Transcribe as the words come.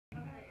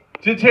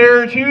to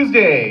Terror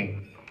Tuesday,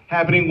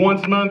 happening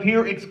once a month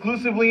here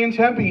exclusively in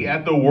Tempe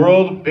at the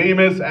world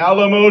famous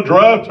Alamo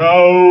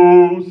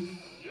Drafthouse.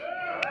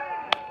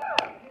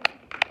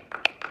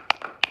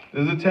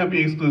 This is a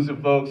Tempe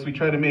exclusive, folks. We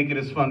try to make it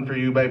as fun for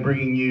you by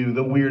bringing you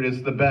the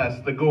weirdest, the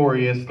best, the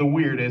goriest, the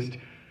weirdest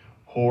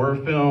horror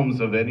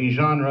films of any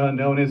genre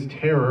known as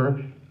terror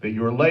that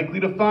you're likely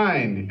to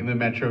find in the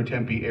Metro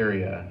Tempe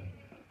area,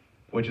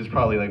 which is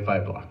probably like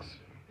 5 blocks.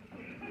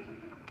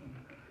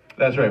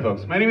 That's right,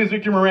 folks. My name is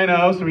Victor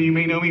Moreno. Some of you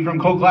may know me from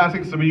Cult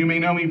Classics. Some of you may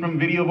know me from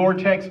Video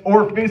Vortex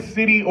or Fist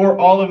City or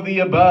all of the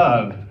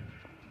above.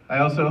 I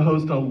also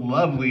host a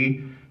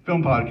lovely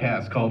film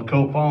podcast called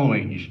Cult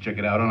Following. You should check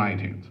it out on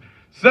iTunes.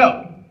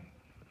 So,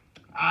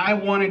 I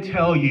want to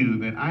tell you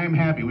that I am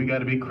happy we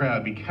got a big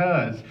crowd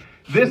because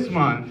this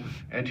month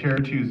at Terror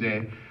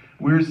Tuesday,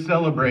 we're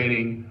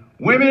celebrating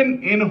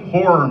Women in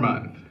Horror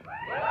Month.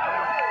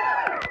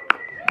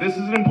 This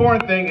is an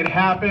important thing. It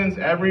happens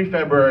every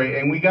February,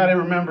 and we got to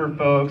remember,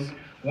 folks,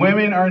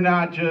 women are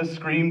not just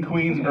scream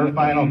queens or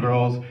final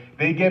girls.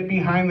 They get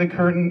behind the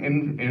curtain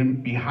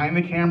and behind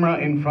the camera,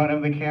 in front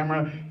of the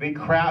camera. They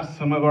craft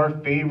some of our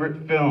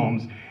favorite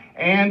films.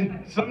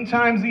 And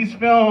sometimes these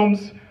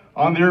films,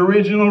 on their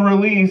original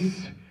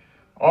release,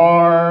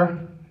 are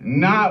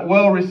not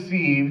well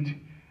received,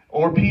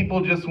 or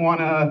people just want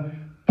to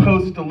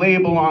post a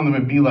label on them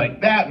and be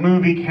like, that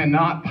movie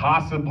cannot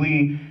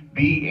possibly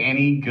be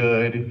any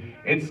good.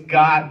 It's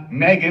got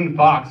Megan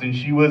Fox, and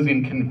she was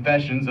in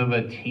Confessions of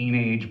a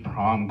Teenage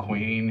Prom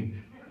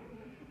Queen.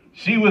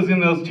 She was in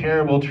those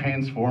terrible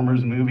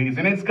Transformers movies,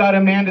 and it's got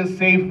Amanda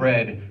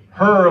Seyfried,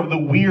 her of the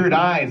weird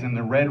eyes in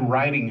the Red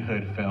Riding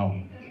Hood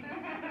film.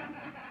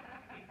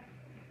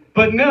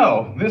 But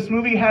no, this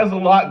movie has a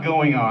lot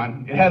going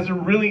on. It has a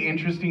really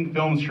interesting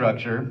film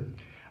structure.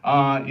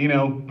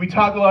 We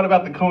talk a lot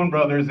about the Coen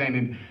brothers and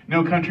in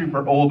No Country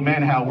for Old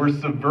Men, how we're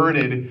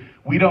subverted.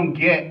 We don't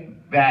get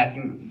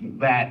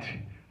that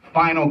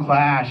final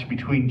clash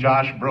between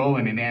Josh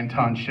Brolin and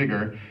Anton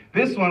Chigurh.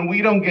 This one,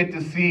 we don't get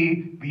to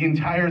see the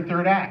entire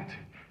third act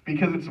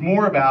because it's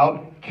more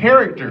about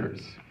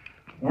characters.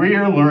 We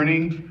are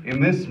learning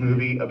in this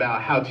movie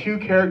about how 2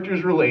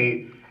 characters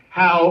relate,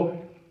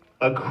 how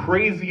a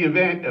crazy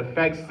event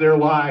affects their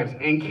lives,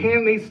 and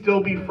can they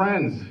still be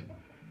friends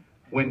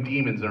when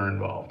demons are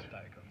involved?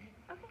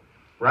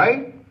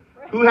 Right?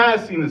 Who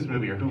has seen this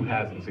movie or who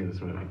hasn't seen this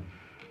movie?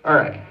 All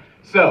right,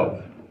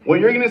 so what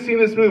you're going to see in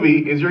this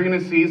movie is you're going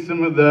to see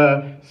some of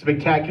the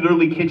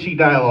spectacularly kitschy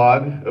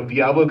dialogue of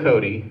Diablo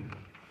Cody,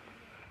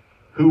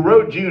 who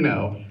wrote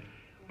Juno,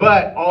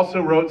 but also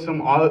wrote some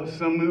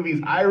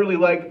movies I really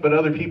like but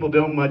other people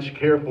don't much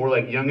care for,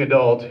 like Young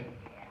Adult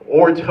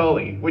or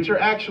Tully, which are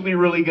actually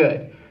really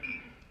good.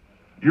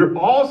 You're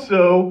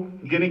also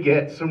going to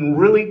get some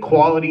really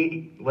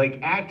quality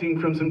acting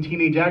from some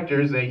teenage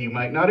actors that you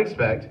might not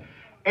expect.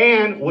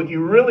 And what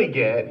you really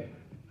get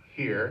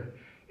here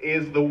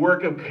is the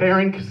work of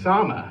Karen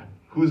Kusama,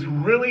 who's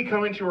really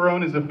coming to her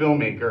own as a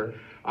filmmaker.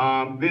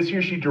 This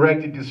year she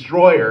directed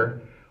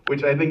Destroyer,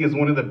 which I think is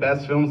one of the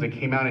best films that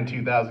came out in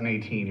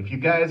 2018. If you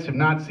guys have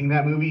not seen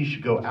that movie, you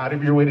should go out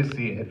of your way to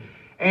see it.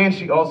 And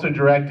she also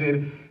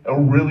directed a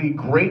really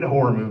great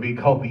horror movie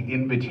called The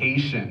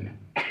Invitation,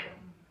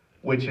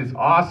 which is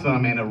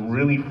awesome and a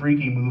really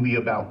freaky movie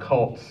about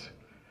cults.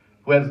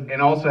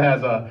 And also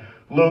has a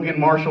Logan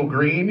Marshall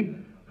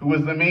Green, who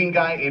was the main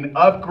guy in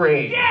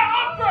Upgrade.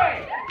 Yeah,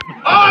 Upgrade!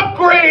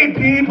 Upgrade,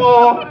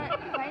 people!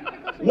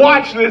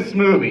 Watch this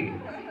movie.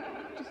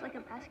 Just like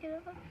a basket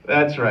of them?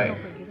 That's right.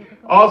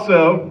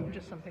 Also,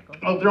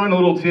 I'll throw in a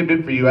little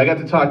tidbit for you. I got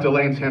to talk to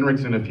Lance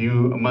Henriksen a few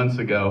months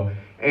ago.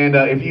 And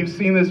if you've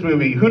seen this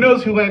movie, who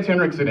knows who Lance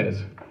Henriksen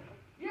is?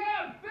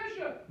 Yeah,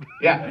 Bishop!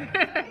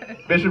 Yeah,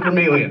 Bishop from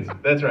Aliens.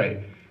 That's right.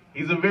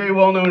 He's a very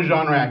well-known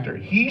genre actor.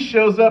 He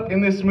shows up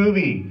in this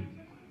movie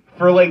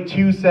for like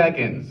 2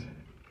 seconds.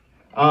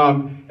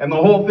 And the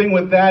whole thing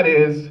with that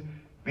is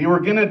they were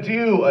going to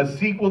do a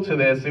sequel to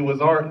this.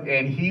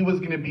 And he was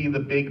going to be the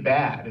big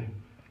bad,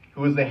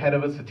 who was the head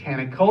of a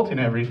satanic cult and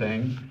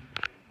everything.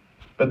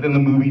 But then the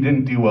movie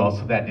didn't do well,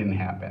 so that didn't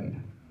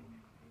happen.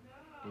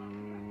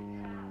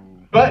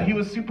 But he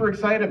was super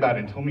excited about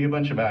it and told me a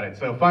bunch about it.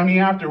 So find me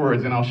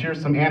afterwards and I'll share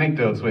some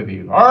anecdotes with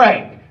you. All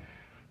right.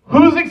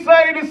 Who's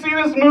excited to see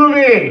this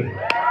movie?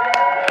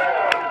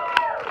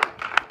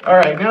 All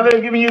right, now that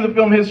I've given you the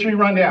film history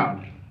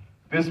rundown,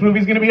 this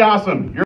movie's going to be awesome.